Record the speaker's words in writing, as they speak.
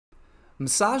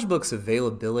MassageBook's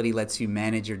availability lets you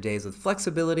manage your days with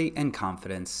flexibility and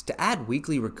confidence. To add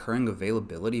weekly recurring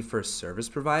availability for a service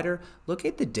provider,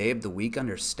 locate the day of the week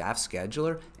under Staff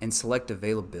Scheduler and select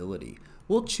Availability.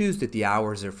 We'll choose that the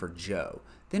hours are for Joe.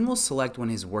 Then we'll select when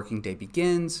his working day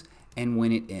begins and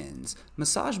when it ends.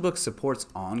 MassageBook supports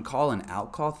on-call and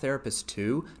out-call therapists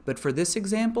too, but for this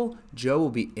example, Joe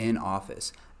will be in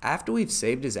office. After we've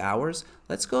saved his hours,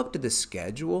 let's go up to the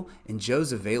schedule and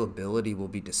Joe's availability will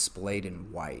be displayed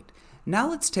in white. Now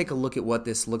let's take a look at what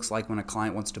this looks like when a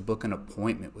client wants to book an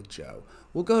appointment with Joe.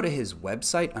 We'll go to his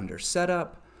website under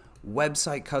Setup,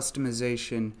 Website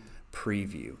Customization,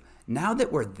 Preview. Now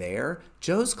that we're there,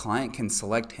 Joe's client can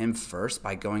select him first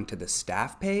by going to the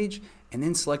staff page and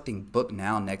then selecting Book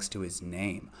Now next to his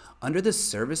name. Under the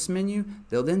service menu,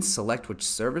 they'll then select which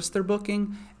service they're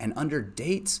booking, and under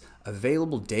Dates,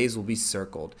 available days will be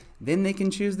circled. Then they can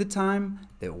choose the time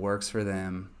that works for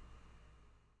them.